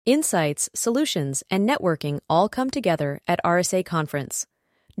Insights, solutions, and networking all come together at RSA Conference.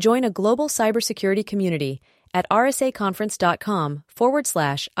 Join a global cybersecurity community at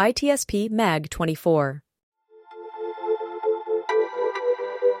rsaconference.com/ITSP Mag 24.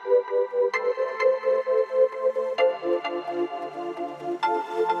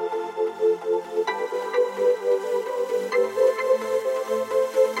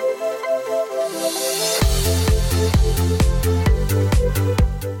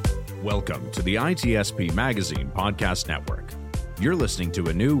 Welcome to the ITSP Magazine Podcast Network. You're listening to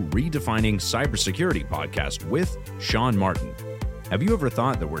a new Redefining Cybersecurity podcast with Sean Martin. Have you ever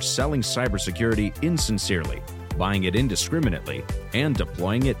thought that we're selling cybersecurity insincerely, buying it indiscriminately, and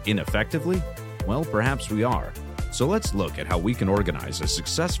deploying it ineffectively? Well, perhaps we are. So let's look at how we can organize a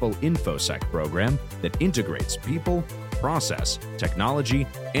successful InfoSec program that integrates people, process, technology,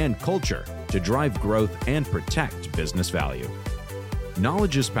 and culture to drive growth and protect business value.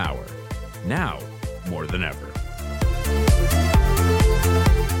 Knowledge is power. Now, more than ever.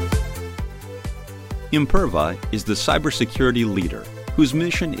 Imperva is the cybersecurity leader whose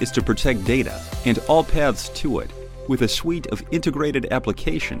mission is to protect data and all paths to it with a suite of integrated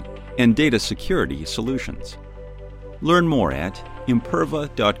application and data security solutions. Learn more at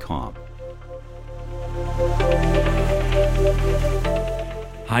imperva.com.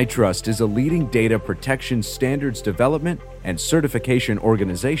 HITRUST is a leading data protection standards development and certification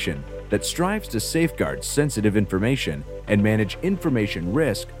organization that strives to safeguard sensitive information and manage information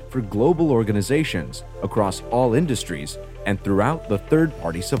risk for global organizations across all industries and throughout the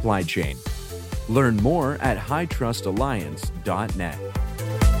third-party supply chain. Learn more at hitrustalliance.net.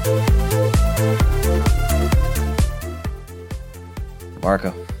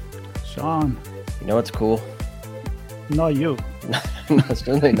 Marco. Sean. You know what's cool? Not you. No,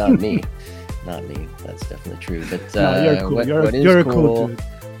 certainly not me. Not me. That's definitely true. But no, you're cool. What is you're cool? Dude.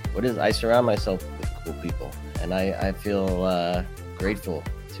 What is? I surround myself with cool people, and I feel grateful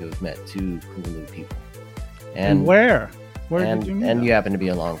to have met two cool new people. And where? Where did you meet And them? you happen to be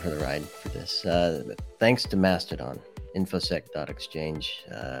along for the ride for this. Thanks to Mastodon, infosec.exchange,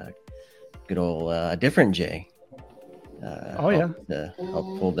 good old different Jay.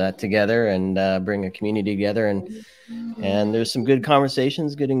 Helped pull that together and bring a community together, and there's some good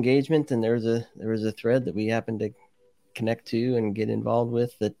conversations, good engagement, and there was a thread that we happened to connect to and get involved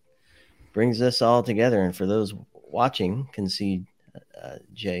with that brings us all together. And for those watching, can see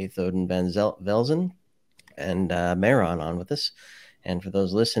Jay, Thoden, Velzen, and Mehran on with us, and for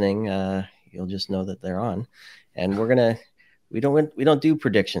those listening, you'll just know that they're on, and we don't do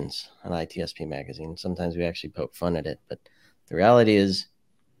predictions on ITSP Magazine. Sometimes we actually poke fun at it, but the reality is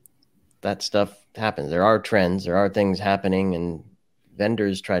that stuff happens. There are trends, there are things happening, and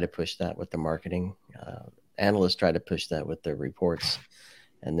vendors try to push that with the marketing. Analysts try to push that with their reports.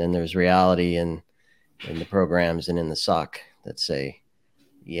 And then there's reality in the programs and in the SOC that say,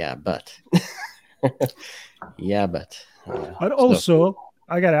 yeah, but. yeah, but. But also,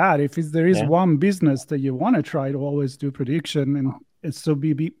 I got to add, if there is one business that you want to try to always do prediction, and it's to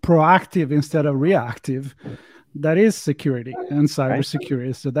be proactive instead of reactive, that is security and cybersecurity.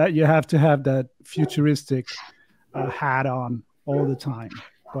 Right. So that you have to have that futuristic hat on all the time,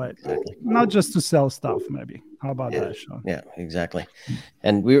 but not just to sell stuff, maybe. How about that, Sean? Yeah, exactly.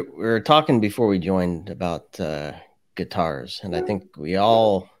 And we were talking before we joined about guitars, and I think we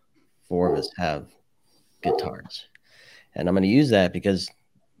all four of us have guitars. And I'm going to use that because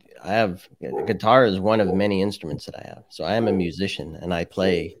guitar is one of many instruments that I have. So I am a musician and I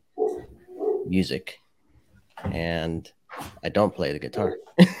play music, and I don't play the guitar,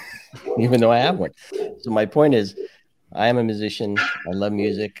 even though I have one. So my point is, I am a musician. I love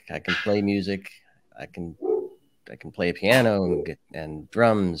music. I can play music. I can play a piano and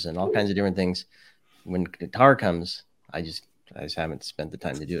drums and all kinds of different things. When guitar comes, I just haven't spent the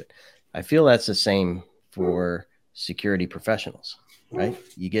time to do it. I feel that's the same for security professionals, right?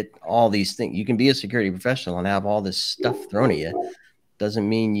 You get all these things. You can be a security professional and have all this stuff thrown at you. Doesn't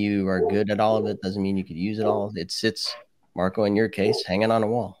mean you are good at all of it. Doesn't mean you could use it all. It sits, Marco, in your case, hanging on a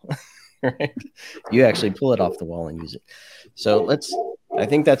wall, right? You actually pull it off the wall and use it. So I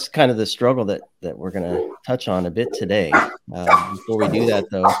think that's kind of the struggle that we're going to touch on a bit today. Before we do that,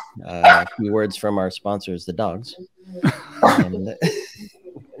 though, a few words from our sponsors, the dogs.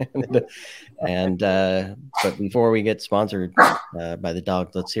 But before we get sponsored by the dog,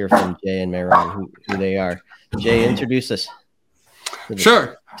 let's hear from Jay and Mehran, who they are. Jay, introduce us.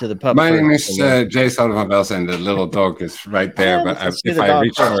 To the public. My name is Jay Sullivan Velzen. The little dog is right there, but if I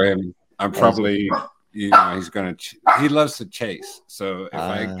reach for him, I'm probably he's going to, he loves to chase. So if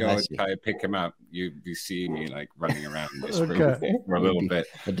I go and try to pick him up, you'd be seeing me like running around this room for a little bit.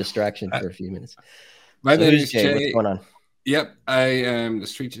 A distraction for a few minutes. My name is Jay. What's going on? Yep, I am the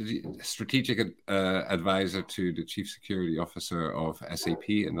strategic advisor to the Chief Security Officer of SAP.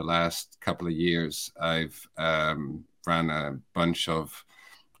 In the last couple of years, I've ran a bunch of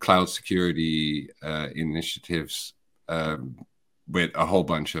cloud security initiatives with a whole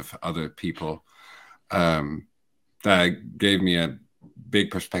bunch of other people. That gave me a big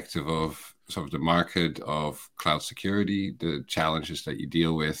perspective of sort of the market of cloud security, the challenges that you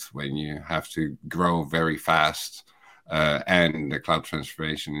deal with when you have to grow very fast, and the cloud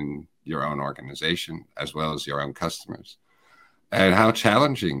transformation in your own organization, as well as your own customers, and how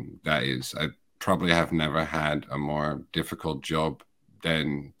challenging that is. I probably have never had a more difficult job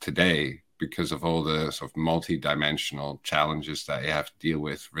than today because of all the sort of multi-dimensional challenges that you have to deal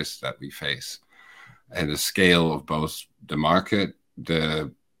with, risks that we face, and the scale of both the market,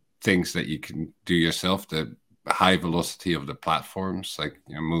 the things that you can do yourself, the high velocity of the platforms, like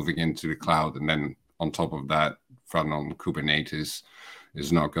moving into the cloud, and then on top of that, run on Kubernetes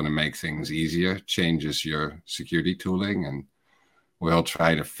is not going to make things easier, changes your security tooling, and we'll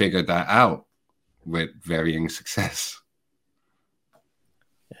try to figure that out with varying success.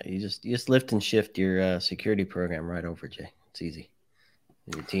 Yeah, you just lift and shift your security program right over, Jay. It's easy.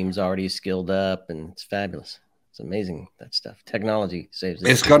 Your team's already skilled up, and it's fabulous. It's amazing, that stuff. Technology saves it.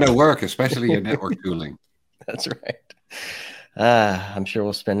 It's going to work, especially your network tooling. That's right. I'm sure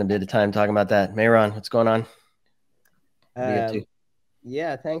we'll spend a bit of time talking about that. Mehran, what's going on?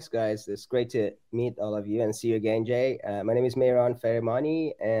 Yeah, thanks, guys. It's great to meet all of you and see you again, Jay. My name is Mehran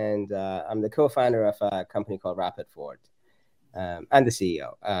Farimani, and I'm the co-founder of a company called Rapidford. And the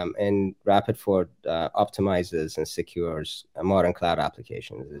CEO. And Rapidford optimizes and secures modern cloud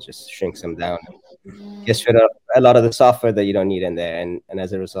applications. It just shrinks them down, gets rid of a lot of the software that you don't need in there, and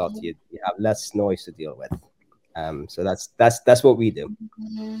as a result, you have less noise to deal with. So that's what we do.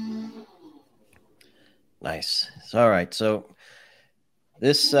 Nice. All right. So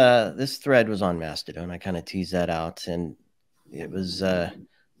this thread was on Mastodon. I kind of teased that out, and it was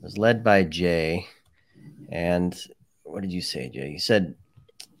led by Jay. And what did you say, Jay? You said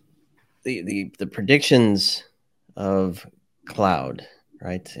the predictions of cloud,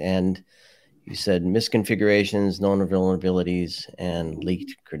 right? And you said misconfigurations, known vulnerabilities, and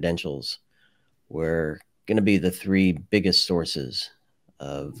leaked credentials were going to be the three biggest sources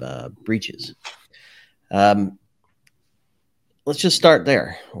of breaches. Let's just start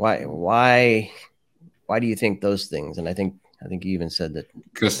there. Why do you think those things? And I think you even said that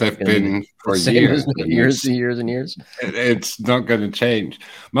because they've been for years and years. It's not going to change,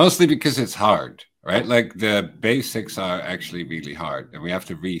 mostly because it's hard, right? Like the basics are actually really hard, and we have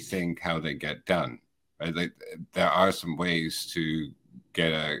to rethink how they get done. Right? Like, there are some ways to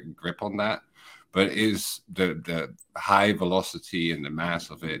get a grip on that, but is the high velocity and the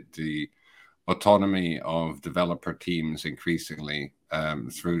mass of it, the autonomy of developer teams increasingly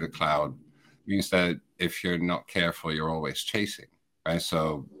through the cloud, means that if you're not careful, you're always chasing, right?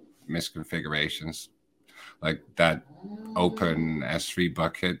 So misconfigurations like that open S3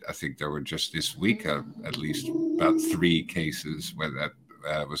 bucket, I think there were just this week at least about 3 cases where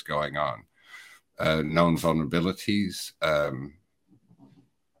that was going on. Known vulnerabilities,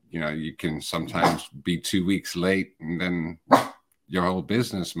 you can sometimes be 2 weeks late and then your whole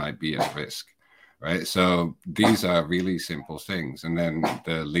business might be at risk. Right. So these are really simple things. And then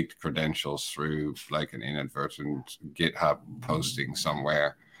the leaked credentials through like an inadvertent GitHub posting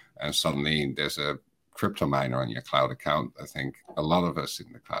somewhere, and suddenly there's a crypto miner on your cloud account. I think a lot of us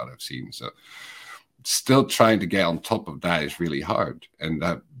in the cloud have seen. So still trying to get on top of that is really hard. And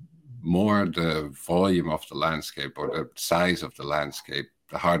that more the volume of the landscape or the size of the landscape,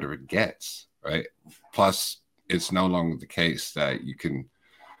 the harder it gets. Right. Plus, it's no longer the case that you can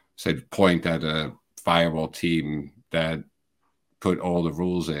point at a firewall team that put all the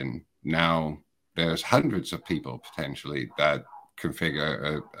rules in. Now there's hundreds of people potentially that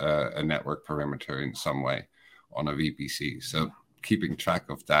configure a network perimeter in some way on a VPC. So keeping track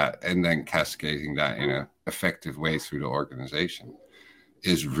of that and then cascading that in an effective way through the organization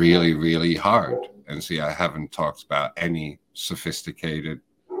is really, really hard. And see, I haven't talked about any sophisticated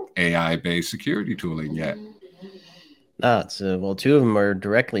AI-based security tooling yet. No, it's 2 of them are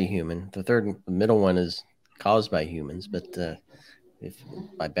directly human. The middle one is caused by humans, but if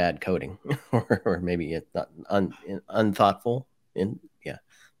by bad coding or maybe it's not unthoughtful,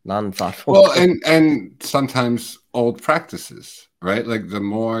 non-thoughtful. Well, and sometimes old practices, right? Like the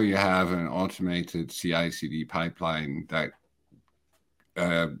more you have an automated CI/CD pipeline that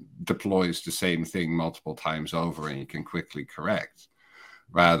deploys the same thing multiple times over and you can quickly correct,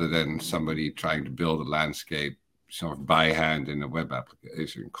 rather than somebody trying to build a landscape sort of by hand in a web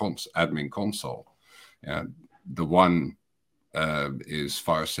application admin console. The one is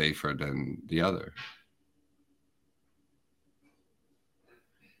far safer than the other.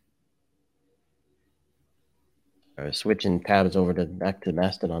 I was switching tabs over back to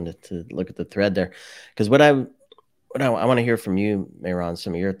Mastodon to look at the thread there, because what I want to hear from you, Mehran,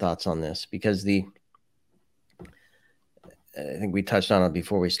 some of your thoughts on this, because I think we touched on it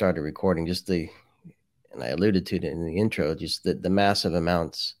before we started recording, and I alluded to it in the intro, just the massive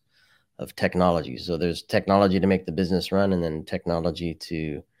amounts of technology. So there's technology to make the business run, and then technology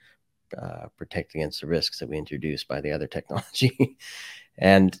to protect against the risks that we introduce by the other technology.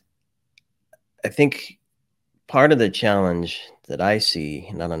 And I think part of the challenge that I see,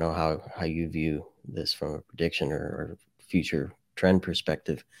 and I don't know how you view this from a prediction or future trend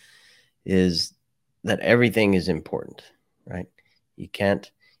perspective, is that everything is important, right? You can't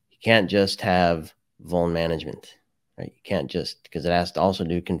just have vuln management, right? You can't just, because it has to also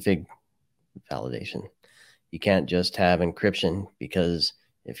do config validation. You can't just have encryption, because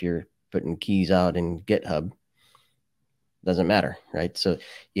if you're putting keys out in GitHub, doesn't matter, right? So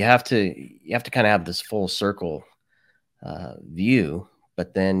you have to kind of have this full circle view,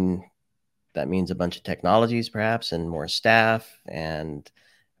 but then that means a bunch of technologies perhaps and more staff, and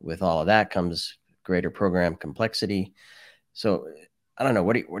with all of that comes greater program complexity. So I don't know,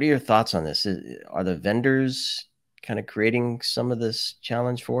 what are your thoughts on this? Are the vendors kind of creating some of this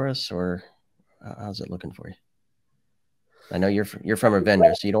challenge for us, or how's it looking for you? I know you're from a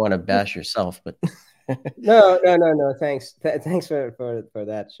vendor, so you don't want to bash yourself, but No. Thanks for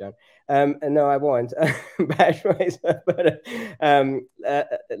that, Sean. No, I won't bash myself. But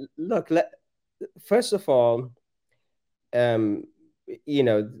look, first of all, the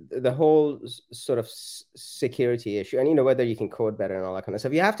whole sort of security issue, and whether you can code better and all that kind of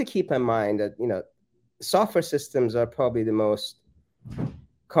stuff. You have to keep in mind that software systems are probably the most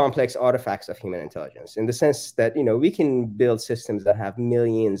complex artifacts of human intelligence, in the sense that we can build systems that have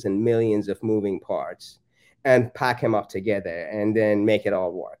millions and millions of moving parts and pack them up together and then make it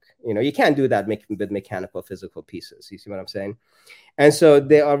all work. You can't do that with mechanical physical pieces. You see what I'm saying? And so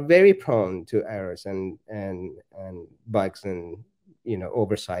they are very prone to errors and bugs and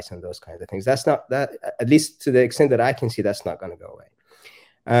oversights and those kinds of things. That's not that, at least to the extent that I can see, that's not going to go away.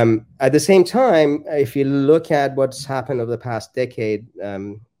 At the same time, if you look at what's happened over the past decade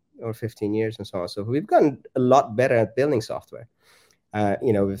or 15 years and so on, so we've gotten a lot better at building software. A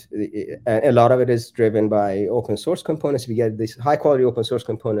lot of it is driven by open source components. We get these high quality open source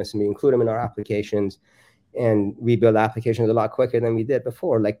components and we include them in our applications, and we build applications a lot quicker than we did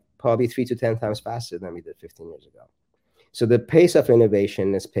before, like probably 3 to 10 times faster than we did 15 years ago. So the pace of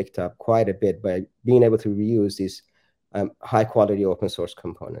innovation is picked up quite a bit by being able to reuse these high quality open source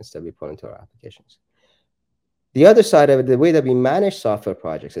components that we put into our applications. The other side of it, the way that we manage software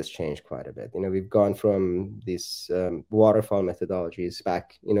projects has changed quite a bit. We've gone from these waterfall methodologies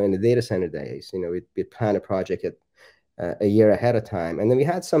back, in the data center days. We'd plan a project at a year ahead of time, and then we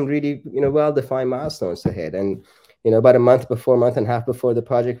had some really, well-defined milestones to hit. And about a month and a half before the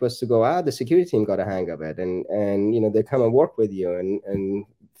project was to go out, the security team got a hang of it, and they come and work with you and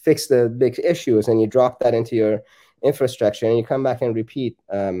fix the big issues, and you drop that into your infrastructure, and you come back and repeat,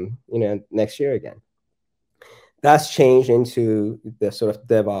 next year again. That's changed into the sort of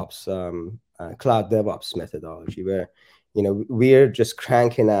DevOps, cloud DevOps methodology, where, we're just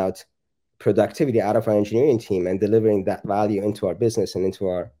cranking out productivity out of our engineering team and delivering that value into our business and into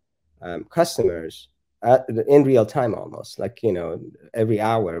our customers in real time, almost like, every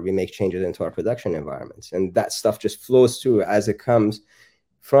hour we make changes into our production environments. And that stuff just flows through as it comes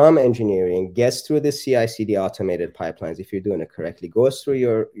from engineering, gets through the CI/CD automated pipelines, if you're doing it correctly, goes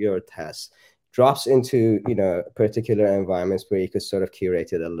through your tests, drops into particular environments where you could sort of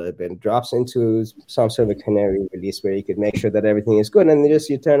curate it a little bit, drops into some sort of a canary release where you could make sure that everything is good, and just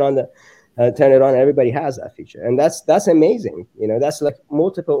you turn it on. Everybody has that feature, and that's amazing. That's like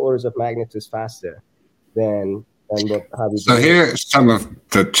multiple orders of magnitudes faster than how we. So here some of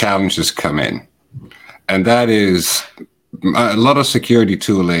the challenges come in, and that is a lot of security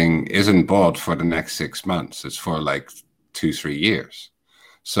tooling isn't bought for the next 6 months. It's for like 2-3 years.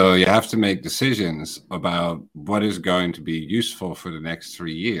 So you have to make decisions about what is going to be useful for the next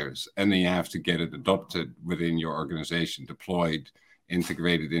 3 years. And then you have to get it adopted within your organization, deployed,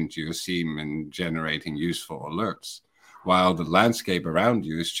 integrated into your SIEM, and generating useful alerts, while the landscape around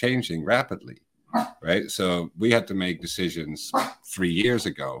you is changing rapidly, right? So we had to make decisions 3 years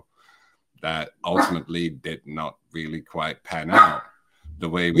ago that ultimately did not really quite pan out. the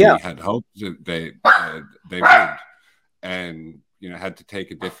way we had hoped that they would, and had to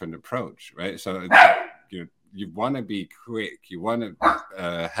take a different approach, right? So you want to be quick, you want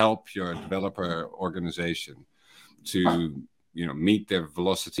to help your developer organization to meet their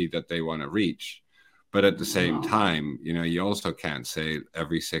velocity that they want to reach. But at the same time, you also can't say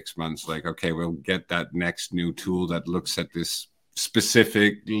every 6 months, like, okay, we'll get that next new tool that looks at this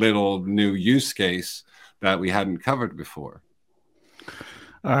specific little new use case that we hadn't covered before.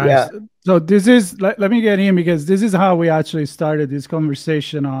 All right. Yeah. So this is, let me get in, because this is how we actually started this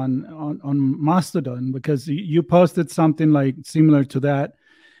conversation on Mastodon, because you posted something like similar to that.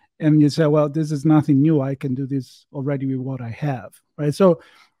 And you said, well, this is nothing new. I can do this already with what I have, right? So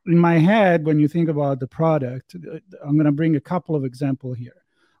in my head, when you think about the product, I'm going to bring a couple of examples here.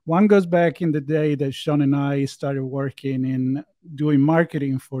 One goes back in the day that Sean and I started working in doing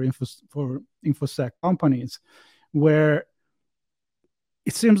marketing for InfoSec companies, where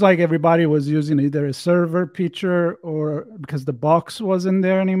it seems like everybody was using either a server picture, or because the box wasn't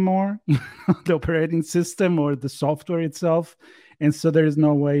there anymore, the operating system or the software itself. And so there is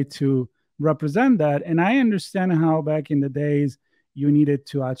no way to represent that. And I understand how back in the days you needed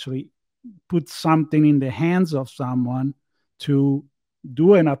to actually put something in the hands of someone to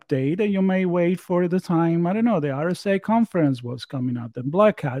do an update, and you may wait for the time, I don't know, the RSA conference was coming up, the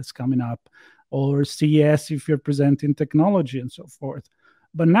Black Hat's coming up, or CES if you're presenting technology and so forth.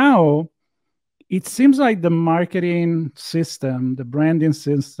 But now it seems like the marketing system, the branding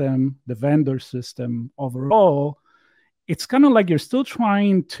system, the vendor system overall, it's kind of like you're still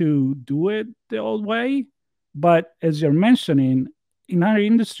trying to do it the old way. But as you're mentioning, in our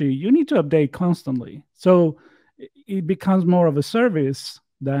industry, you need to update constantly. So it becomes more of a service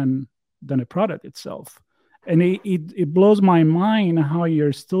than a product itself. And it blows my mind how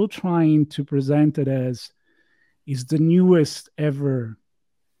you're still trying to present it as is the newest ever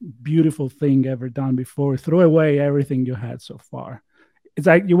beautiful thing ever done before. Throw away everything you had so far. It's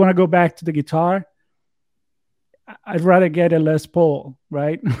like you want to go back to the guitar. I'd rather get a Les Paul,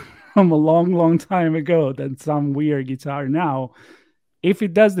 right? From a long, long time ago than some weird guitar now. If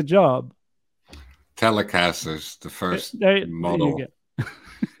it does the job. Telecaster's the first model. There you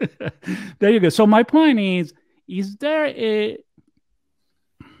go. There you go. So my point is there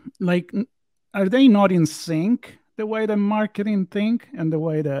are they not in sync, the way the marketing think and the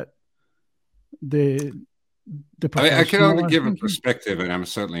way that the I can only give a perspective, and I'm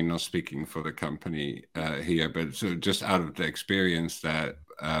certainly not speaking for the company here, but so just out of the experience that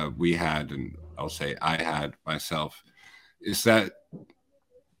we had, and I'll say I had myself, is that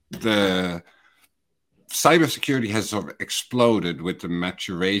the cybersecurity has sort of exploded with the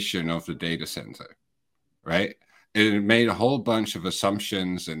maturation of the data center, right? It made a whole bunch of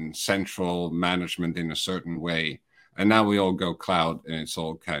assumptions and central management in a certain way, and now we all go cloud, and it's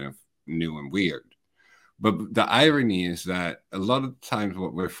all kind of new and weird. But the irony is that a lot of times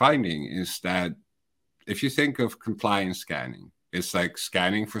what we're finding is that if you think of compliance scanning, it's like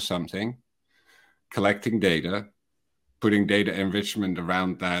scanning for something, collecting data, putting data enrichment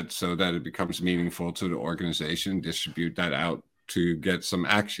around that so that it becomes meaningful to the organization, distribute that out to get some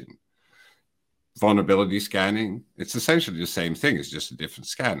action. Vulnerability scanning, it's essentially the same thing, it's just a different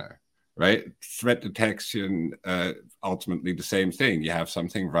scanner, right? Threat detection, ultimately the same thing. You have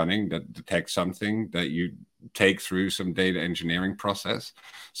something running that detects something that you take through some data engineering process.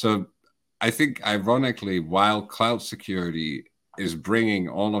 So I think ironically, while cloud security is bringing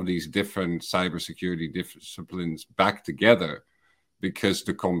all of these different cybersecurity disciplines back together, because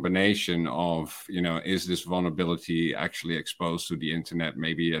the combination of, is this vulnerability actually exposed to the internet?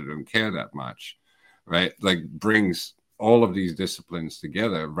 Maybe I don't care that much, right? Like brings all of these disciplines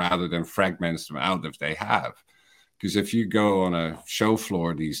together rather than fragments them out if they have. Because if you go on a show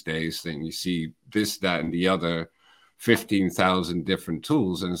floor these days, then you see this, that, and the other 15,000 different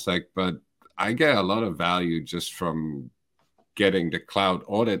tools. And it's like, but I get a lot of value just from getting the cloud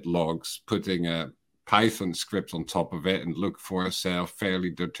audit logs, putting a Python script on top of it and look for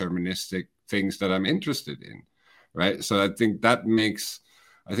fairly deterministic things that I'm interested in, right? So I think this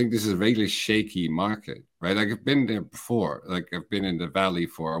is a really shaky market, right? Like I've been there before, like I've been in the Valley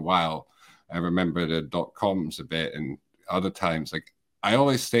for a while. I remember the .coms a bit and other times. Like I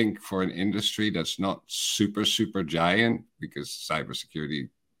always think for an industry that's not super, super giant, because cybersecurity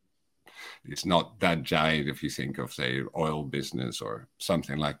is not that giant if you think of, say, oil business or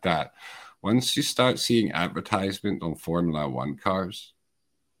something like that. Once you start seeing advertisement on Formula One cars,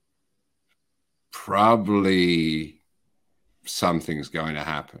 probably something's going to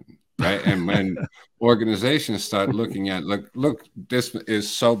happen, right? And when organizations start looking at, look, this is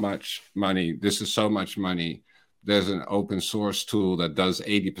so much money. This is so much money there's an open source tool that does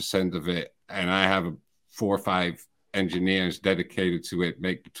 80% of it, and I have 4 or 5 engineers dedicated to it,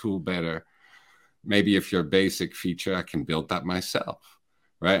 make the tool better. Maybe if you're a basic feature, I can build that myself,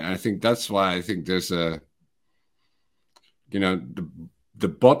 right? And I think that's why I think there's a, the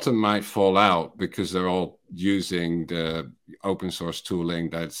bottom might fall out because they're all using the open source tooling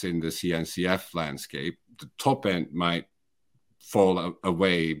that's in the CNCF landscape. The top end might fall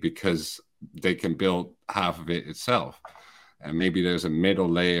away because they can build half of it itself. And maybe there's a middle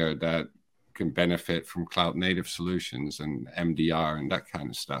layer that can benefit from cloud native solutions and MDR and that kind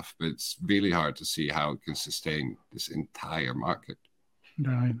of stuff. But it's really hard to see how it can sustain this entire market.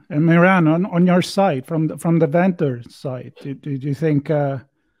 Right. And Mehran, on your side, from the vendor side, do you think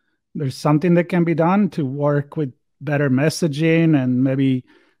there's something that can be done to work with better messaging and maybe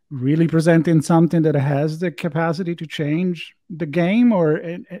really presenting something that has the capacity to change the game? Or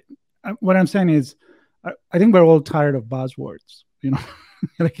what I'm saying is, I think we're all tired of buzzwords,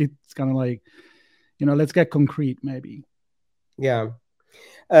 like it's kind of like, let's get concrete maybe. Yeah.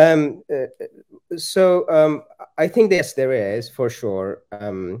 So I think yes, there is for sure.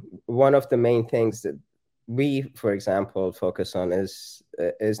 One of the main things that we, for example, focus on is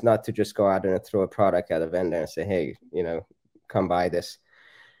not to just go out and throw a product at a vendor and say, hey, come buy this.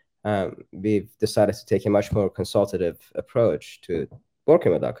 We've decided to take a much more consultative approach to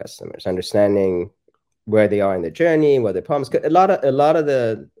working with our customers, understanding where they are in the journey, what their problems. A lot of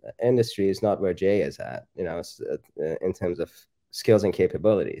the industry is not where Jay is at, in terms of skills and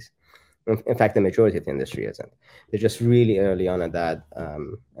capabilities. In fact, the majority of the industry isn't. They're just really early on in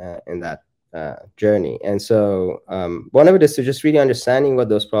that journey. And so one of it is to just really understanding what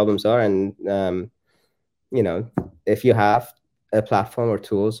those problems are, and if you have a platform or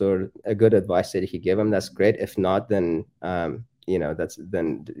tools or a good advice that you could give them, that's great. If not, then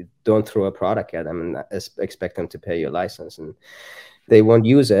then don't throw a product at them and expect them to pay your license, and they won't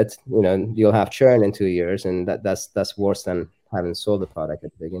use it. You'll have churn in 2 years, and that's worse than having sold the product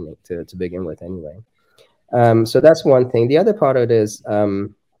at the beginning to begin with anyway. So that's one thing. The other part of it is,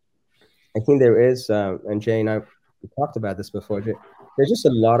 I think there is, and Jay and I talked about this before, there's just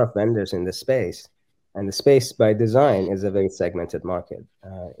a lot of vendors in this space, and the space by design is a very segmented market,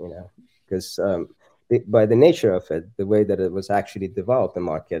 because by the nature of it, the way that it was actually developed, the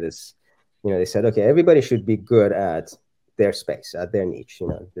market is, they said, okay, everybody should be good at their space, at their niche.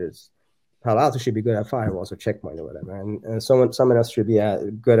 There's Palo Alto should be good at firewalls or checkpoint or whatever, and someone else should be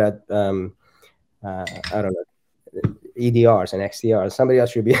good at I don't know, EDRs and XDRs. Somebody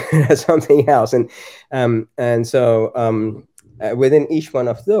else should be at something else, and so within each one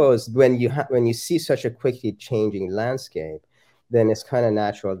of those, when you see such a quickly changing landscape, then it's kind of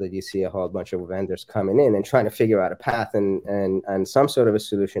natural that you see a whole bunch of vendors coming in and trying to figure out a path and some sort of a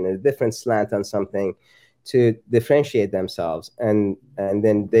solution, a different slant on something to differentiate themselves, and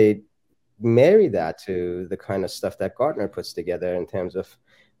then they marry that to the kind of stuff that Gartner puts together in terms of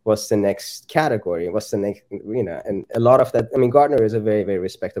what's the next category, what's the next, and a lot of that. I mean, Gartner is a very, very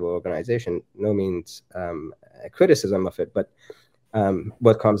respectable organization. No means a criticism of it, but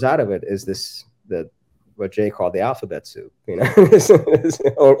what comes out of it is what Jay called the alphabet soup,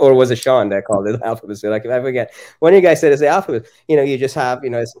 or was it Sean that called it alphabet soup? Like, if I forget, one of you guys said it's the alphabet. You just have,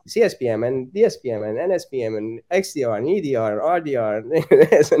 CSPM and DSPM and NSPM and XDR and EDR and RDR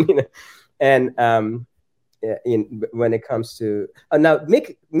and when it comes to now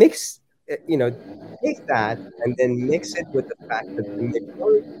mix take that and then mix it with the fact that the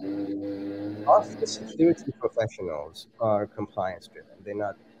majority of the security professionals are compliance driven.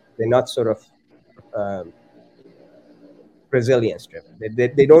 They're not sort of resilience driven.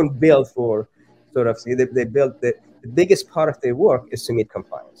 They don't build for sort of, they build the biggest part of their work is to meet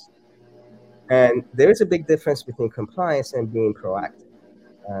compliance. And there is a big difference between compliance and being proactive.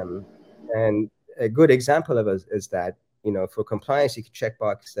 And a good example of it is that, for compliance, you can check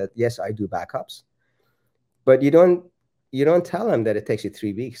box that, yes, I do backups, but you don't tell them that it takes you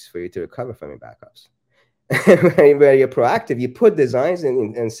 3 weeks for you to recover from your backups. Where you're proactive, you put designs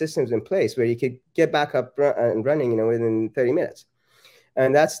and systems in place where you could get back up and running, within 30 minutes.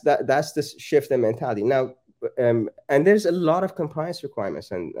 And that's the shift in mentality. Now, and there's a lot of compliance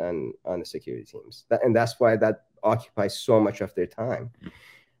requirements on the security teams, and that's why that occupies so much of their time.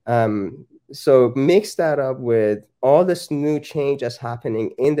 So mix that up with all this new change that's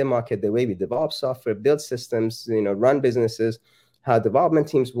happening in the market, the way we develop software, build systems, run businesses, how development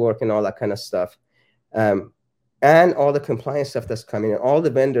teams work, and all that kind of stuff. And all the compliance stuff that's coming in, all the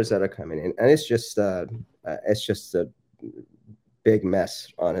vendors that are coming in, and it's just a big mess.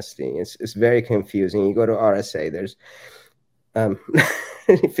 Honestly, it's very confusing. You go to RSA, there's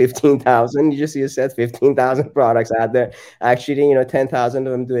 15,000. You said 15,000 products out there. Actually, 10,000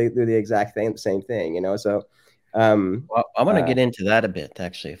 of them do the exact same thing. So well, I want to get into that a bit,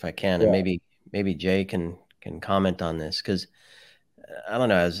 actually, if I can, and yeah. maybe Jay can comment on this, because I don't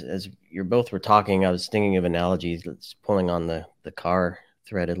know. As you both were talking, I was thinking of analogies. Let's pulling on the car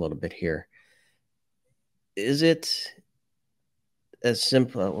thread a little bit here. Is it as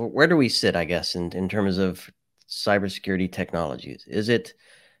simple? Where do we sit, I guess, in terms of cybersecurity technologies? Is it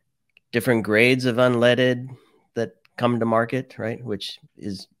different grades of unleaded that come to market, right? Which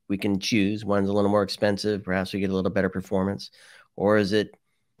is, we can choose. One's a little more expensive. Perhaps we get a little better performance. Or is it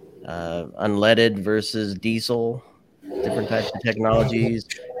unleaded versus diesel, different types of technologies?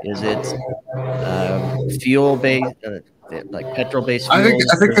 Is it fuel-based, like petrol-based I think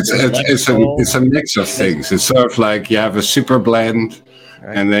fuels it's a mix of things. It's sort of like you have a super blend,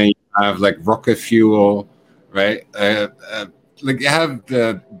 right, and then you have like rocket fuel, right? Like you have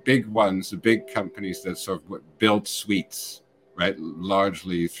the big ones, the big companies that sort of build suites, right?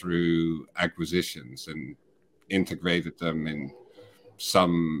 Largely through acquisitions and integrated them in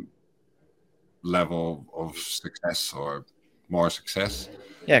some level of success or more success.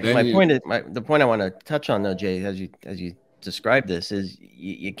 Yeah, because the point I want to touch on, though, Jay, as you describe this, is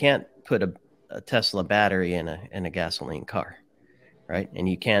you can't put a Tesla battery in a gasoline car, right? And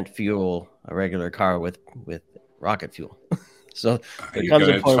you can't fuel a regular car with rocket fuel. So are you going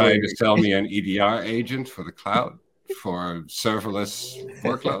to try to sell me an EDR agent for the cloud for serverless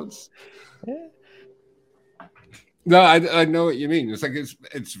workloads? Yeah. No, I know what you mean. It's like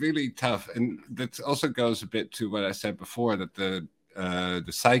it's really tough, and that also goes a bit to what I said before, that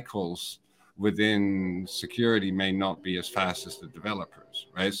the cycles within security may not be as fast as the developers,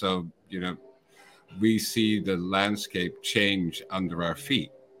 right? So we see the landscape change under our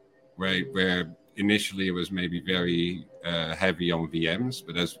feet, right? Where initially it was maybe very heavy on VMs,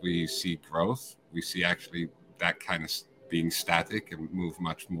 but as we see growth, we see actually that kind of being static and move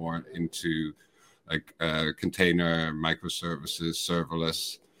much more into like container microservices,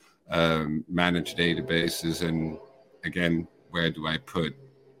 serverless, managed databases. And again, where do I put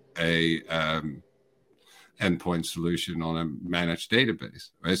a endpoint solution on a managed database,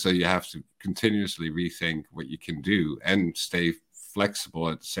 right? So you have to continuously rethink what you can do and stay flexible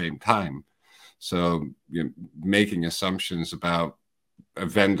at the same time. So making assumptions about a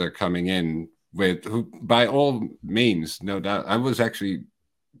vendor coming in with who, by all means, no doubt, I was actually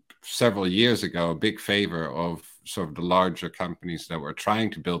several years ago a big favor of sort of the larger companies that were trying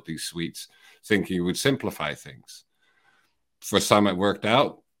to build these suites, thinking it would simplify things. For some, it worked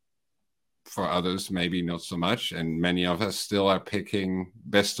out. For others, maybe not so much. And many of us still are picking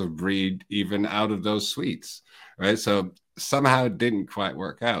best of breed even out of those suites, right? So somehow it didn't quite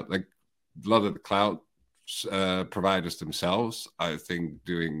work out. Like a lot of the cloud providers themselves, I think,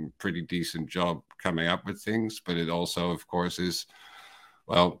 doing pretty decent job coming up with things. But it also, of course, is,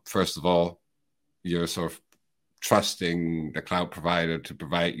 well, first of all, you're sort of trusting the cloud provider to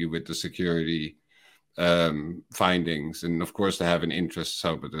provide you with the security findings, and of course they have an interest.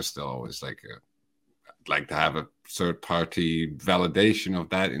 So, but there's still always like to have a third party validation of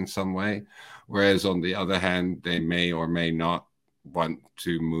that in some way. Whereas on the other hand, they may or may not want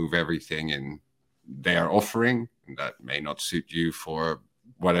to move everything in their offering. That may not suit you for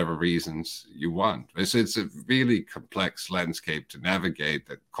whatever reasons you want. It's a really complex landscape to navigate,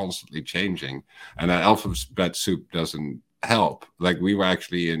 that constantly changing, and that alphabet soup doesn't help. Like we were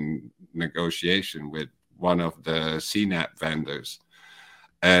actually in negotiation with one of the CNAP vendors,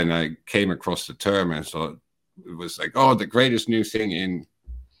 and I came across the term and thought it was like, oh, the greatest new thing in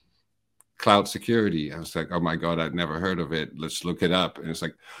cloud security. I was like, oh my God, I'd never heard of it. Let's look it up. And it's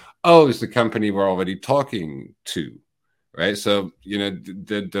like, oh, it's the company we're already talking to. Right. So,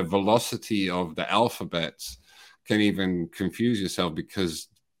 the velocity of the alphabets can even confuse yourself, because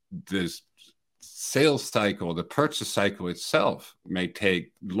the sales cycle, the purchase cycle itself may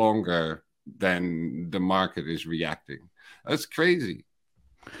take longer than the market is reacting. That's crazy.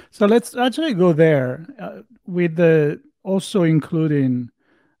 So let's actually go there with also including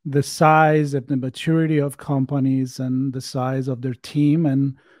the size and the maturity of companies and the size of their team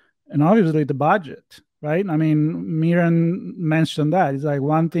and obviously the budget. Right. I mean, Mehran mentioned that. It's like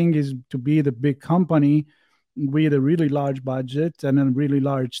one thing is to be the big company with a really large budget and a really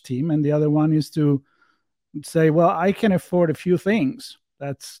large team. And the other one is to say, well, I can afford a few things.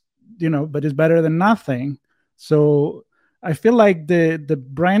 That's, but it's better than nothing. So I feel like the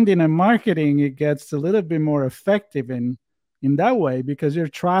branding and marketing, it gets a little bit more effective in that way, because you're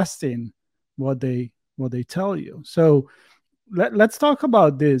trusting what they tell you. So let's talk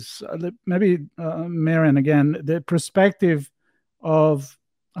about this. Maybe, Mehran, again, the perspective of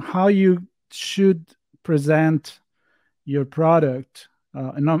how you should present your product,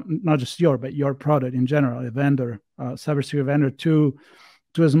 and not just but your product in general, a vendor, cybersecurity vendor, to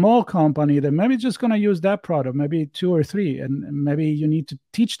a small company that maybe just going to use that product, maybe 2 or 3, and maybe you need to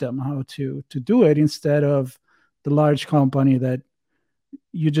teach them how to do it, instead of the large company that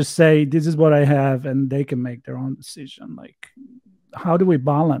you just say, this is what I have, and they can make their own decision. Like, how do we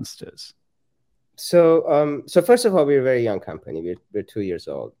balance this? So first of all, we're a very young company. We're 2 years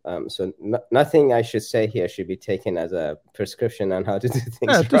old. So nothing I should say here should be taken as a prescription on how to do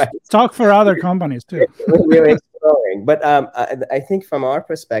things right. Talk for other companies too. We're exploring. But I think from our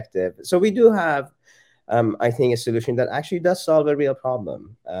perspective, so we do have, I think, a solution that actually does solve a real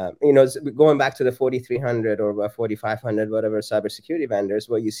problem. Going back to the 4,300 or 4,500, whatever cybersecurity vendors,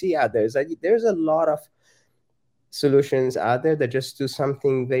 what you see out there is that there's a lot of solutions out there that just do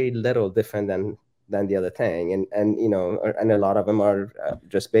something very little different than the other thing, and a lot of them are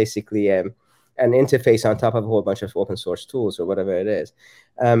just basically an interface on top of a whole bunch of open source tools or whatever it is.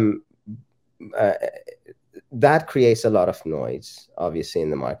 That creates a lot of noise, obviously, in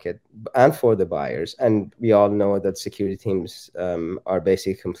the market and for the buyers. And we all know that security teams are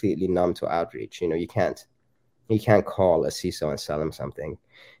basically completely numb to outreach. You can't call a CISO and sell them something.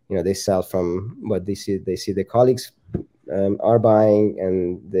 They sell from what they see their colleagues are buying,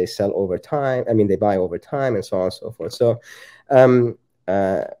 and they sell over time. I mean, they buy over time, and so on and so forth. So,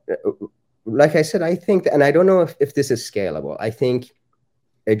 like I said, I think, and I don't know if this is scalable. I think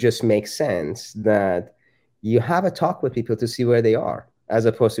it just makes sense that you have a talk with people to see where they are, as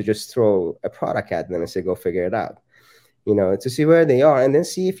opposed to just throw a product at them and say, go figure it out. To see where they are, and then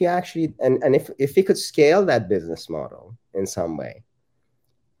see if you actually, and if you could scale that business model in some way,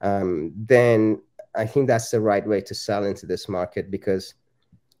 then I think that's the right way to sell into this market. Because,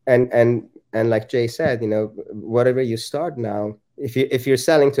 and like Jay said, whatever you start now, if you're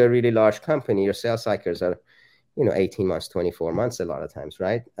selling to a really large company, your sales cycles are, 18 months, 24 months, a lot of times,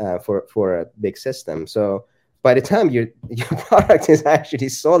 right? For a big system. So by the time your product is actually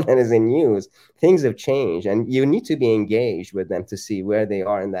sold and is in use, things have changed, and you need to be engaged with them to see where they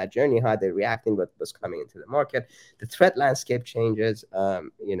are in that journey, how they're reacting, what's coming into the market. The threat landscape changes,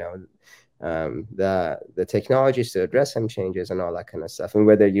 the technologies to address them changes, and all that kind of stuff. And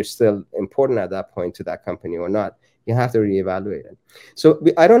whether you're still important at that point to that company or not, you have to reevaluate it. So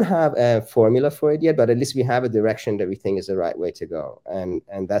I don't have a formula for it yet, but at least we have a direction that we think is the right way to go, and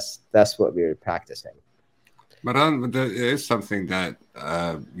that's what we're practicing. But there is something that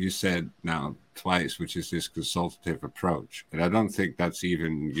you said now twice, which is this consultative approach. And I don't think that's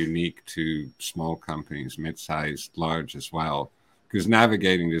even unique to small companies, mid-sized, large as well. Because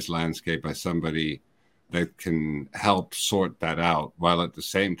navigating this landscape by somebody that can help sort that out, while at the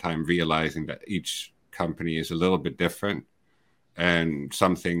same time realizing that each company is a little bit different and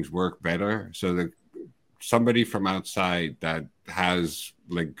some things work better. So that somebody from outside that has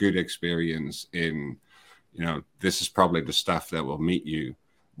like good experience in, this is probably the stuff that will meet you,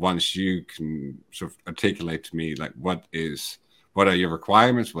 once you can sort of articulate to me, like, what are your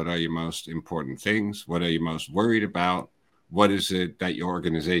requirements? What are your most important things? What are you most worried about? What is it that your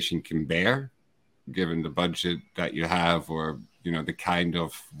organization can bear, given the budget that you have, or, the kind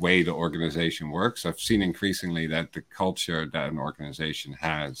of way the organization works? I've seen increasingly that the culture that an organization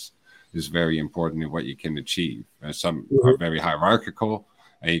has is very important in what you can achieve. Some are very hierarchical,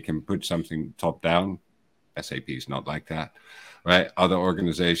 and you can put something top down. SAP is not like that, right? Other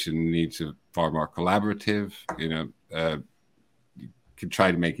organizations need to far more collaborative, you can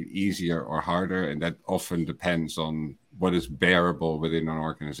try to make it easier or harder. And that often depends on what is bearable within an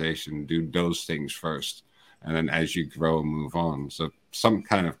organization. Do those things first, and then as you grow, move on. So some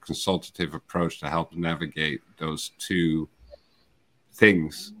kind of consultative approach to help navigate those two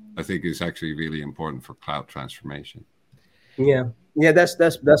things, I think, is actually really important for cloud transformation. Yeah, that's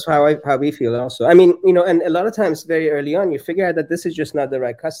how we feel also. I mean, and a lot of times very early on, you figure out that this is just not the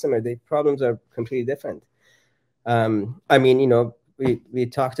right customer. The problems are completely different. I mean, we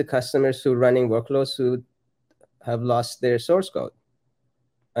talk to customers who are running workloads who have lost their source code.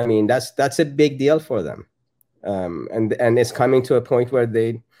 I mean, that's a big deal for them. And it's coming to a point where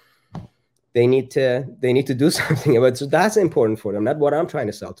they need to do something about it. So that's important for them. That's what I'm trying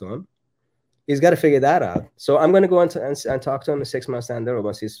to sell to them. He's got to figure that out. So I'm going to go and talk to him in 6 months down the road,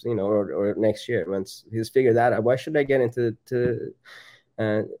 once he's, or next year, once he's figured that out. Why should I get into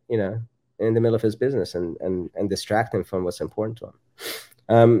in the middle of his business and distract him from what's important to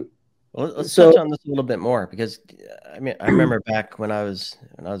him? Well, let's touch on this a little bit more, because I mean, I remember back when I was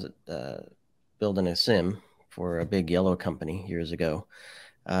building a SIM for a big yellow company years ago.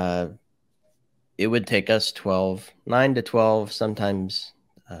 it would take us 9 to 12, sometimes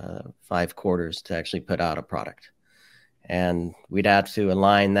 5 quarters to actually put out a product. And we'd have to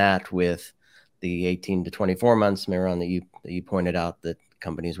align that with the 18 to 24 months, Mehran, that you pointed out that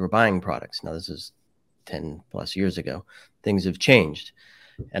companies were buying products. Now, this is 10 plus years ago. Things have changed.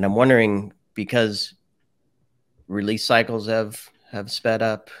 And I'm wondering, because release cycles have sped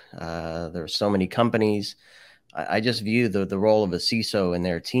up, there are so many companies, I just view the role of a CISO and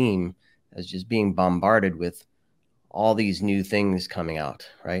their team as just being bombarded with all these new things coming out,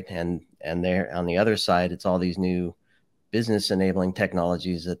 right? And they're on the other side, it's all these new business enabling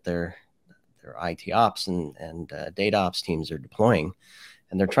technologies that their IT ops and data ops teams are deploying,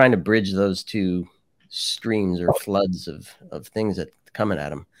 and they're trying to bridge those two streams or floods of things that are coming at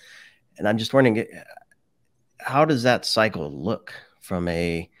them. And I'm just wondering, how does that cycle look from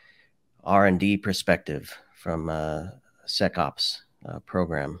a R&D perspective, from a SecOps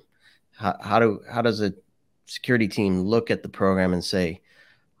program? How does a security team look at the program and say,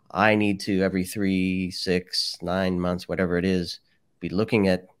 I need to, every 3, 6, 9 months, whatever it is, be looking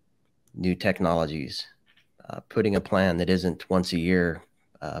at new technologies, putting a plan that isn't once a year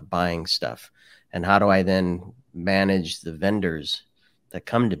buying stuff? And how do I then manage the vendors that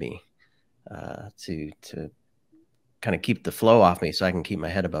come to me to kind of keep the flow off me so I can keep my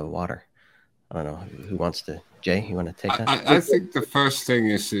head above water? I don't know who wants to. Jay, you want to take that? I think the first thing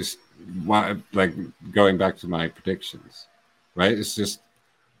is like going back to my predictions, right? It's just,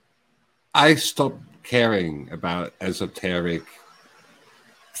 I stopped caring about esoteric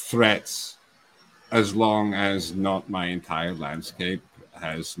threats as long as not my entire landscape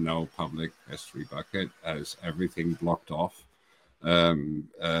has no public S3 bucket, has everything blocked off,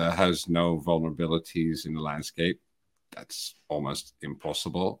 has no vulnerabilities in the landscape. That's almost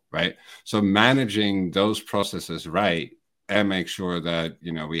impossible, right? So managing those processes right, and make sure that,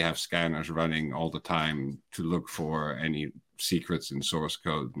 you know, we have scanners running all the time to look for any secrets in source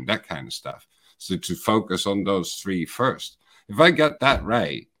code and that kind of stuff. So to focus on those 3 first. If I get that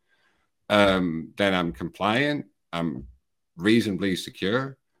right, then I'm compliant, I'm reasonably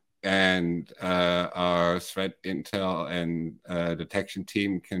secure, and our threat intel and detection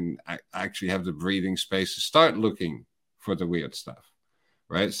team can actually have the breathing space to start looking for the weird stuff,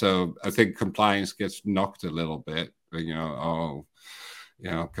 right? So I think compliance gets knocked a little bit. You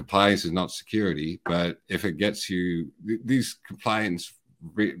know, compliance is not security, but if it gets you, these compliance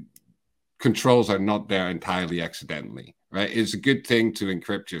controls are not there entirely accidentally, right? It's a good thing to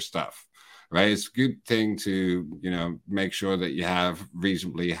encrypt your stuff, right? It's a good thing to, you know, make sure that you have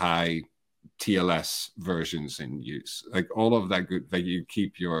reasonably high TLS versions in use, like all of that good, that you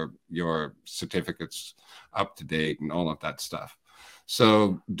keep your certificates up to date and all of that stuff.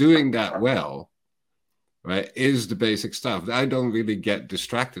 So doing that well, right, is the basic stuff. I don't really get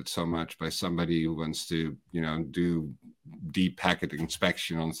distracted so much by somebody who wants to, you know, do deep packet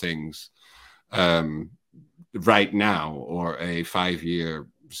inspection on things right now, or a 5-year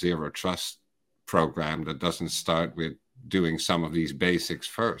zero trust program that doesn't start with doing some of these basics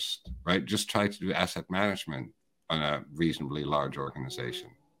first, right? Just try to do asset management on a reasonably large organization.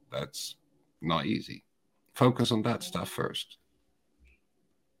 That's not easy. Focus on that stuff first.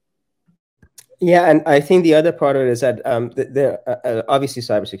 Yeah, and I think the other part of it is that obviously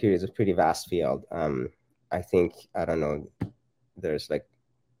cybersecurity is a pretty vast field. I think, I don't know, there's like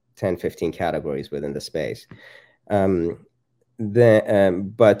 10, 15 categories within the space. But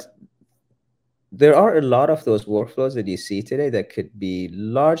there are a lot of those workflows that you see today that could be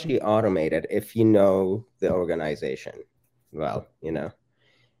largely automated if you know the organization well, you know,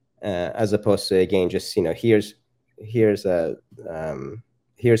 as opposed to, again, just, you know, here's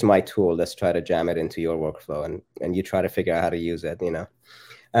my tool, let's try to jam it into your workflow, and you try to figure out how to use it, you know.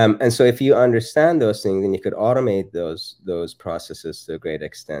 And so if you understand those things, then you could automate those processes to a great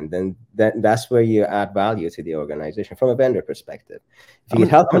extent. Then that's where you add value to the organization from a vendor perspective. If you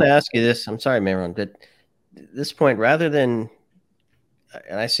I'm going to ask you this. I'm sorry, Mehran, but at this point, rather than,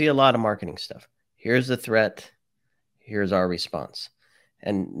 and I see a lot of marketing stuff, here's the threat, here's our response.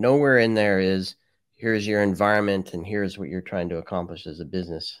 And nowhere in there is, here's your environment and here's what you're trying to accomplish as a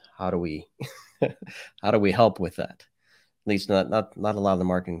business. How do we help with that? At least not a lot of the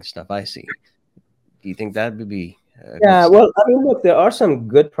marketing stuff I see. Do you think that would be? Yeah, well, I mean, look, there are some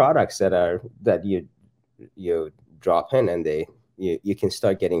good products that you drop in, and you can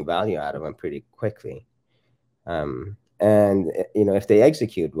start getting value out of them pretty quickly. And you know, if they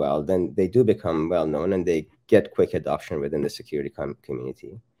execute well, then they do become well known, and they get quick adoption within the security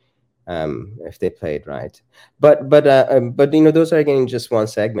community. If they play it right, but you know, those are, again, just one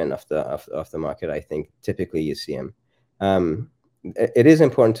segment of the market. I think typically you see them. it is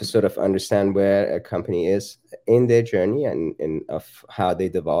important to sort of understand where a company is in their journey and of how they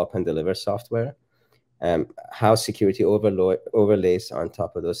develop and deliver software, how security overlays on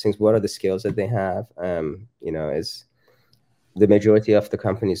top of those things. What are the skills that they have? Is the majority of the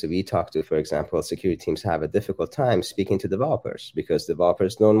companies that we talk to, for example, security teams have a difficult time speaking to developers because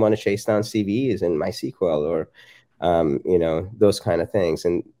developers don't want to chase down CVEs in MySQL or, those kind of things.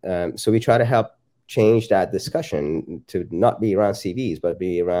 And so we try to help change that discussion to not be around CVs, but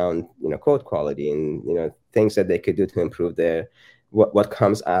be around, code quality and, things that they could do to improve their what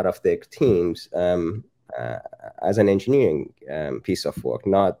comes out of their teams as an engineering piece of work,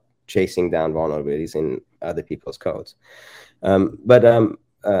 not chasing down vulnerabilities in other people's codes. But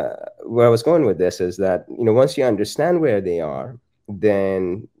where I was going with this is that, once you understand where they are,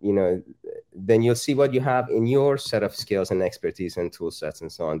 then you'll see what you have in your set of skills and expertise and tool sets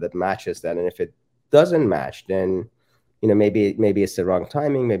and so on that matches that. And if it doesn't match, then, maybe it's the wrong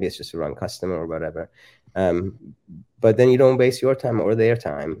timing, maybe it's just the wrong customer or whatever. But then you don't waste your time or their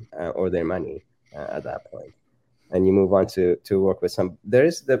time or their money at that point. And you move on to work with some.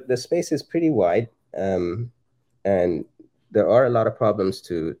 The space is pretty wide, and there are a lot of problems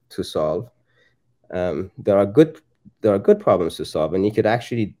to solve. There are good problems to solve, and you could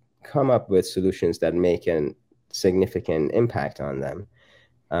actually come up with solutions that make a significant impact on them.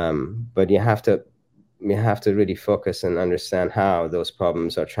 But you have to really focus and understand how those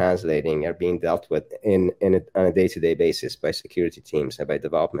problems are translating, are being dealt with on a day-to-day basis by security teams and by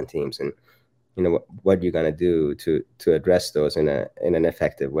development teams, and what you're going to do to address those in an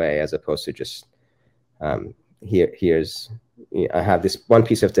effective way, as opposed to just I have this one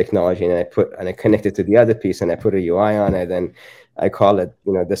piece of technology and I connect it to the other piece and I put a UI on it and I call it,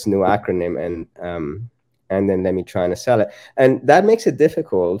 this new acronym and then let me try and sell it. And that makes it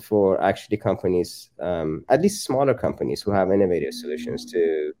difficult for actually companies, at least smaller companies who have innovative solutions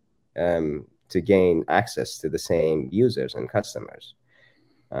to gain access to the same users and customers.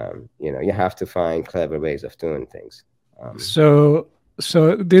 You have to find clever ways of doing things. So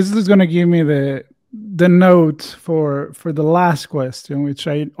this is going to give me the note for the last question, which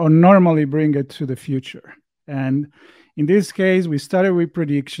I normally bring it to the future. And in this case, we started with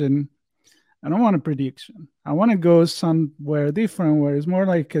prediction. I don't want a prediction. I want to go somewhere different, where it's more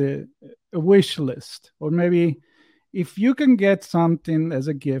like a wish list. Or maybe if you can get something as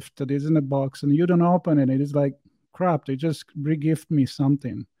a gift that is in a box and you don't open it, it is like, crap, they just re-gift me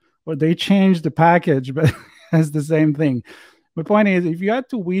something. Or they changed the package, but it's the same thing. My point is, if you had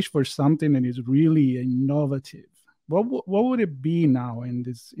to wish for something that is really innovative, what would it be now in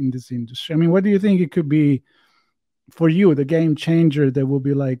this industry? I mean, what do you think it could be for you, the game changer that will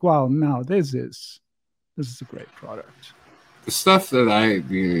be like, wow, now this is a great product? The stuff that I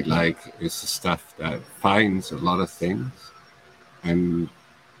really like is the stuff that finds a lot of things and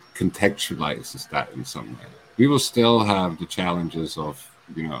contextualizes that in some way. We will still have the challenges of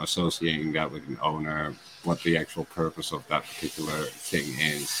associating that with an owner, what the actual purpose of that particular thing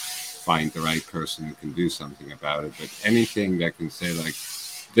is, find the right person who can do something about it. But anything that can say, like,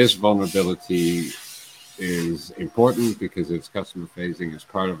 this vulnerability is important because it's customer facing, it's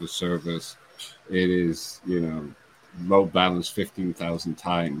part of the service, it is, load balanced 15,000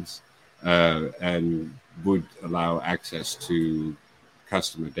 times, and would allow access to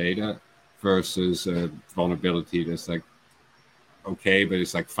customer data, versus a vulnerability that's like, okay, but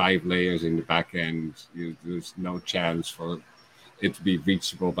it's like 5 layers in the back end. There's no chance for it to be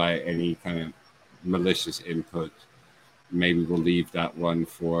reachable by any kind of malicious input. Maybe we'll leave that one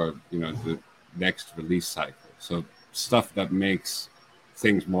for the next release cycle. So stuff that makes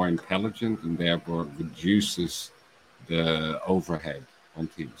things more intelligent and therefore reduces the overhead on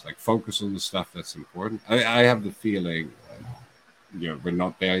teams. Like, focus on the stuff that's important. I have the feeling, we're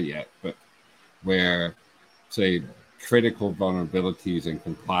not there yet, but where, say, critical vulnerabilities and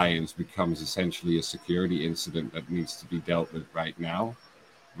compliance becomes essentially a security incident that needs to be dealt with right now,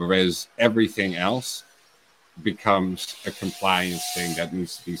 whereas everything else becomes a compliance thing that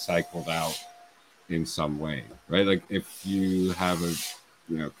needs to be cycled out in some way, right? Like, if you have a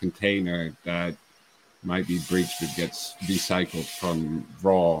container that might be breached that gets recycled from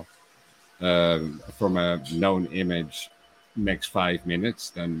raw from a known image next 5 minutes,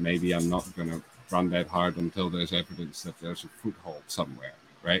 then maybe I'm not going to run that hard until there's evidence that there's a foothold somewhere,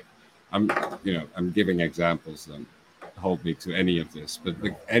 right? I'm giving examples that hold me to any of this, but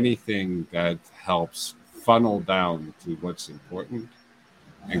like anything that helps funnel down to what's important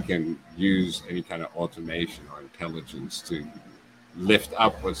and can use any kind of automation or intelligence to lift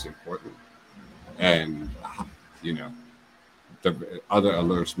up what's important, and the other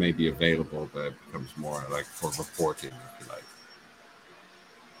alerts may be available, but it becomes more like for reporting, if you like.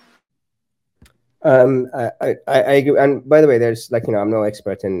 I agree. And by the way, there's I'm no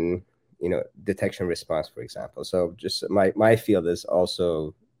expert in detection response, for example. So just my field is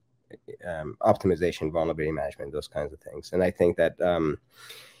also optimization, vulnerability management, those kinds of things. And I think that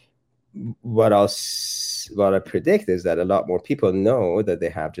what I predict is that a lot more people know that they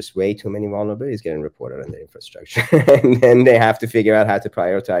have just way too many vulnerabilities getting reported on their infrastructure, and then they have to figure out how to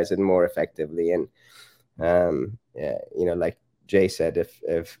prioritize it more effectively. And like Jay said,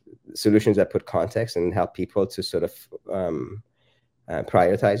 if solutions that put context and help people to sort of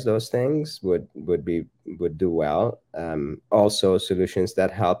prioritize those things would do well. Also, solutions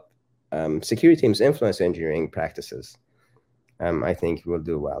that help security teams influence engineering practices, I think will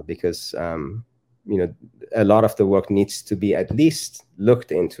do well, because a lot of the work needs to be at least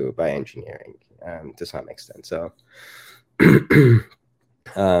looked into by engineering to some extent. So,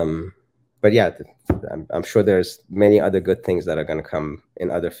 but yeah, I'm sure there's many other good things that are going to come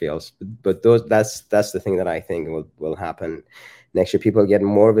in other fields. But that's the thing that I think will happen next year. People get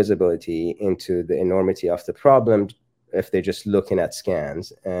more visibility into the enormity of the problem if they're just looking at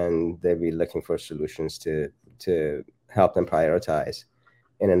scans, and they'll be looking for solutions to help them prioritize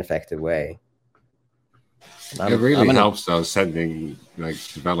in an effective way. It really helps though, sending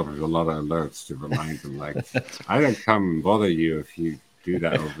developers a lot of alerts to remind them I don't come bother you if you do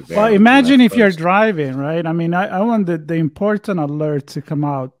that over there. Well, imagine if you're driving, right? I mean, I want the important alert to come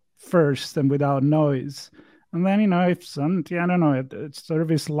out first and without noise. And then, if something, I don't know, it's sort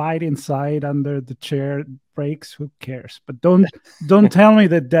of slide inside under the chair breaks, who cares? But don't tell me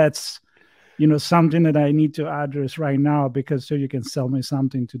that that's, something that I need to address right now, because so you can sell me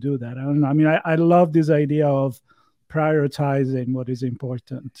something to do that. I don't know. I mean, I love this idea of prioritizing what is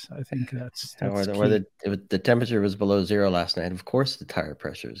important. I think that's or the temperature was below 0 last night. Of course, the tire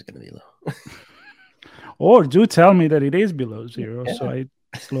pressure is going to be low. Or do tell me that it is below 0, so I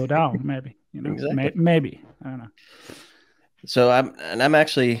slow down. Maybe exactly. Maybe I don't know. So I'm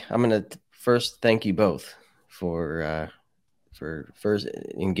going to first thank you both for first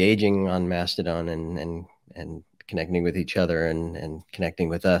engaging on Mastodon and connecting with each other and connecting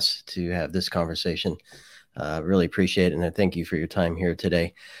with us to have this conversation. Really appreciate it, and I thank you for your time here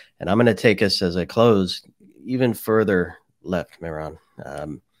today. And I'm going to take us, as I close, even further left, Mehran,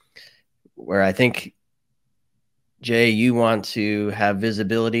 where I think, Jay, you want to have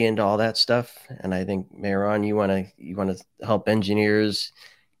visibility into all that stuff, and I think, Mehran, you want to help engineers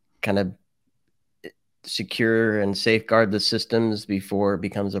kind of secure and safeguard the systems before it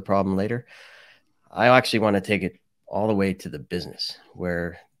becomes a problem later. I actually want to take it all the way to the business,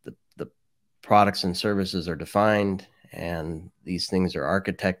 where the products and services are defined and these things are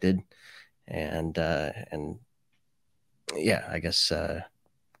architected and I guess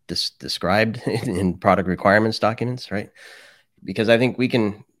described in product requirements documents, right? Because I think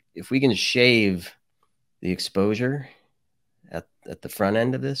if we can shave the exposure at the front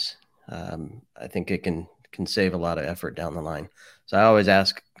end of this, I think it can save a lot of effort down the line. So I always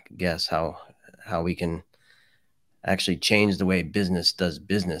ask guests how we can actually change the way business does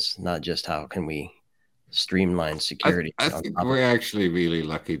business, not just how can we streamline security. I think we're actually really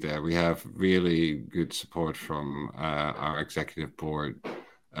lucky there. We have really good support from our executive board.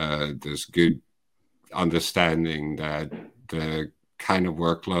 There's good understanding that the kind of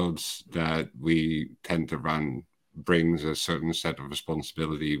workloads that we tend to run brings a certain set of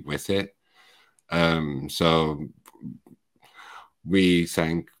responsibility with it. So we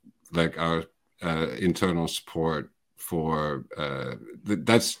thank our internal support for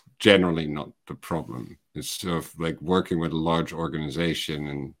that's generally not the problem. It's sort of working with a large organization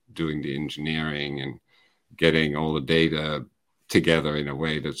and doing the engineering and getting all the data together in a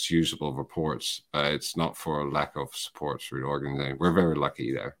way that's usable reports. It's not for a lack of support through the organization. We're very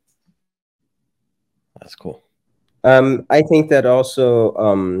lucky there. That's cool. I think that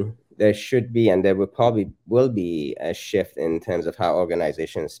also there should be, and there will be a shift in terms of how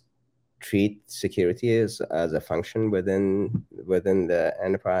organizations treat security as a function within the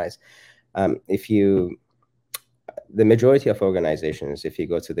enterprise. The majority of organizations, if you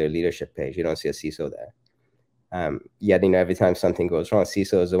go to their leadership page, you don't see a CISO there. Yet, every time something goes wrong,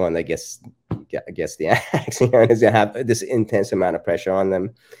 CISO is the one that gets the axe. They have this intense amount of pressure on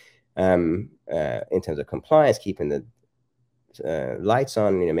them in terms of compliance, keeping the lights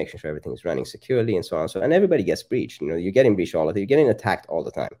on, making sure everything's running securely, and so on. And everybody gets breached. You're getting breached all the time. You're getting attacked all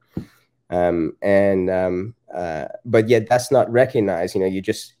the time. But yet that's not recognized. You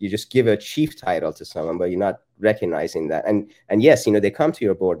just give a chief title to someone, but you're not recognizing that. And yes, they come to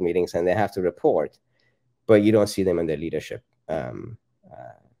your board meetings and they have to report, but you don't see them in their leadership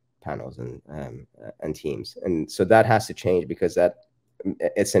panels and teams. And so that has to change, because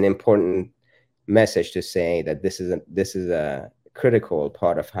it's an important message to say that this is a critical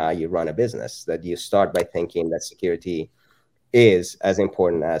part of how you run a business, that you start by thinking that security is as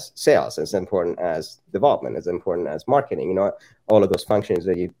important as sales, as important as development, as important as marketing, all of those functions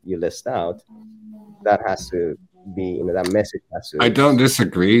that you list out. That has to be, that message has to. I don't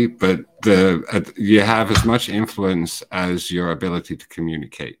disagree, but you have as much influence as your ability to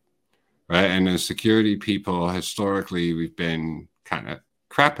communicate, right? And as security people, historically, we've been kind of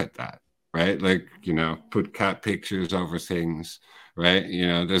crap at that, right? Like, put cat pictures over things, right?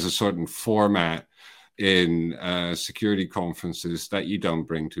 There's a certain format in security conferences that you don't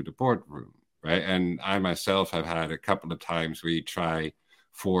bring to the boardroom, right? And I myself have had a couple of times where you try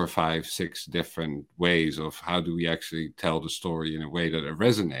 4, 5, 6 different ways of how do we actually tell the story in a way that it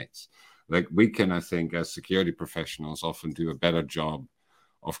resonates. Like, we can, I think, as security professionals, often do a better job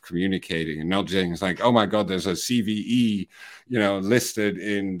of communicating and not just like, oh my God, there's a CVE, listed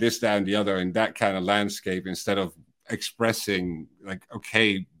in this, that, and the other, in that kind of landscape, instead of expressing like,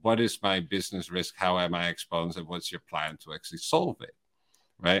 okay, what is my business risk? How am I exposed? And what's your plan to actually solve it?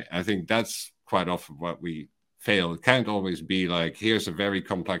 Right. I think that's quite often what we fail. It can't always be like, here's a very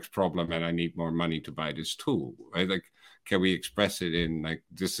complex problem and I need more money to buy this tool. Right. Like, can we express it in like,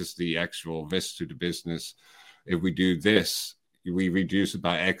 this is the actual risk to the business. If we do this, we reduce it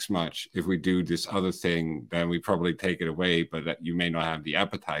by X much. If we do this other thing, then we probably take it away, but that you may not have the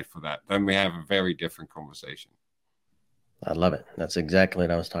appetite for that. Then we have a very different conversation. I love it. That's exactly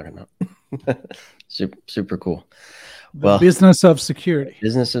what I was talking about. Super cool. The business of security.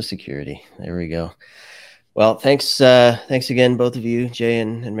 Business of security. There we go. Well, thanks again, both of you, Jay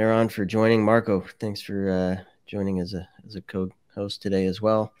and Mehran, for joining. Marco, thanks for joining as a co-host today as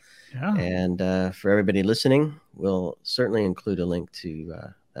well. Yeah. And for everybody listening, we'll certainly include a link to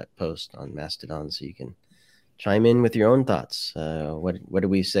that post on Mastodon so you can chime in with your own thoughts. What did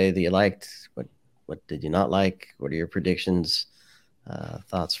we say that you liked? What did you not like? What are your predictions?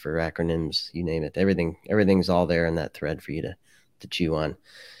 Thoughts for acronyms? You name it. Everything's all there in that thread for you to chew on.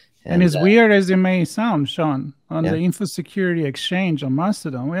 And as weird as it may sound, Sean, on the Info Security Exchange on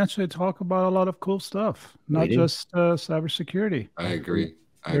Mastodon, we actually talk about a lot of cool stuff, not just cybersecurity. I agree.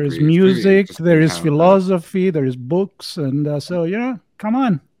 There is music, there is philosophy, there is books, and so come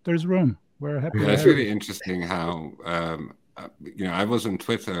on, there's room. We're happy. Yeah, it's really interesting how I was on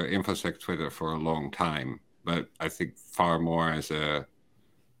Twitter, InfoSec Twitter, for a long time, but I think far more as a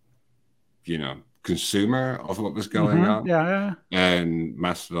consumer of what was going on. Yeah. And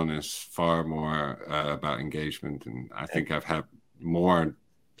Mastodon is far more about engagement, and I think I've had more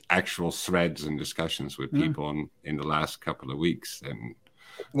actual threads and discussions with people in the last couple of weeks than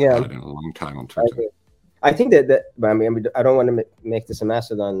in a long time on Twitter. I think that I don't want to make this a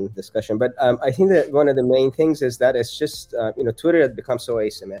Mastodon discussion, but I think that one of the main things is that it's just Twitter has become so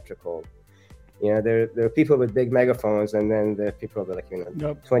asymmetrical. There are people with big megaphones, and then there are people with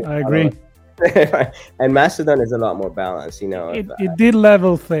 20. I agree. And Mastodon is a lot more balanced. It did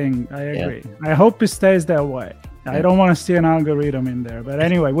level thing. I agree. I hope it stays that way. I don't want to see an algorithm in there. But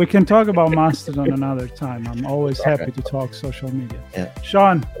anyway, we can talk about Mastodon another time. I'm always happy to talk social media. Yeah.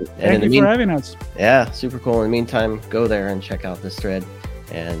 Sean, thank you for having us. Yeah, super cool. In the meantime, go there and check out this thread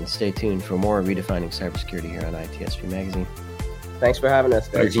and stay tuned for more Redefining Cybersecurity here on ITSP Magazine. Thanks for having us,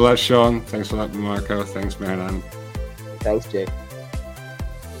 guys. Thanks a lot, Sean. Thanks a lot, Marco. Thanks, Mehran. Thanks, Jay.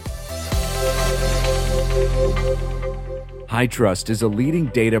 HITRUST is a leading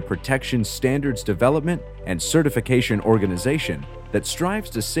data protection standards development and certification organization that strives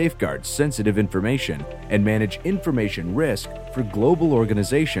to safeguard sensitive information and manage information risk for global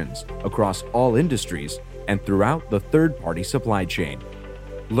organizations across all industries and throughout the third-party supply chain.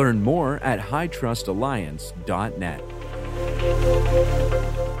 Learn more at hightrustalliance.net.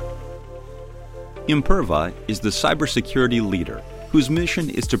 Imperva is the cybersecurity leader whose mission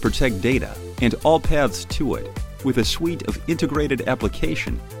is to protect data and all paths to it with a suite of integrated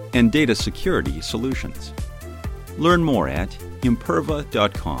application and data security solutions. Learn more at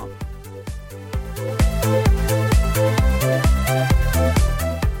imperva.com.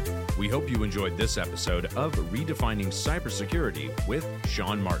 We hope you enjoyed this episode of Redefining Cybersecurity with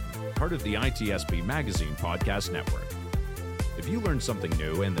Sean Martin, part of the ITSP Magazine Podcast Network. If you learned something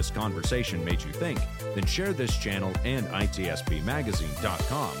new and this conversation made you think, then share this channel and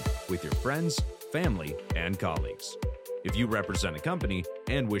ITSPmagazine.com with your friends, family, and colleagues. If you represent a company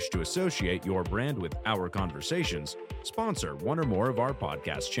and wish to associate your brand with our conversations, sponsor one or more of our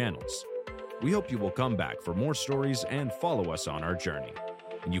podcast channels. We hope you will come back for more stories and follow us on our journey.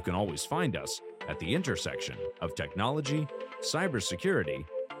 And you can always find us at the intersection of technology, cybersecurity,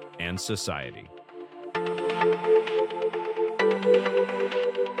 and society.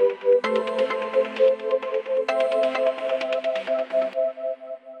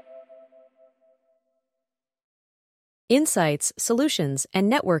 Insights, solutions,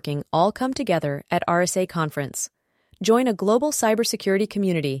 and networking all come together at RSA Conference. Join a global cybersecurity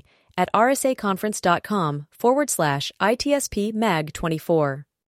community at rsaconference.com/ITSP Mag 24.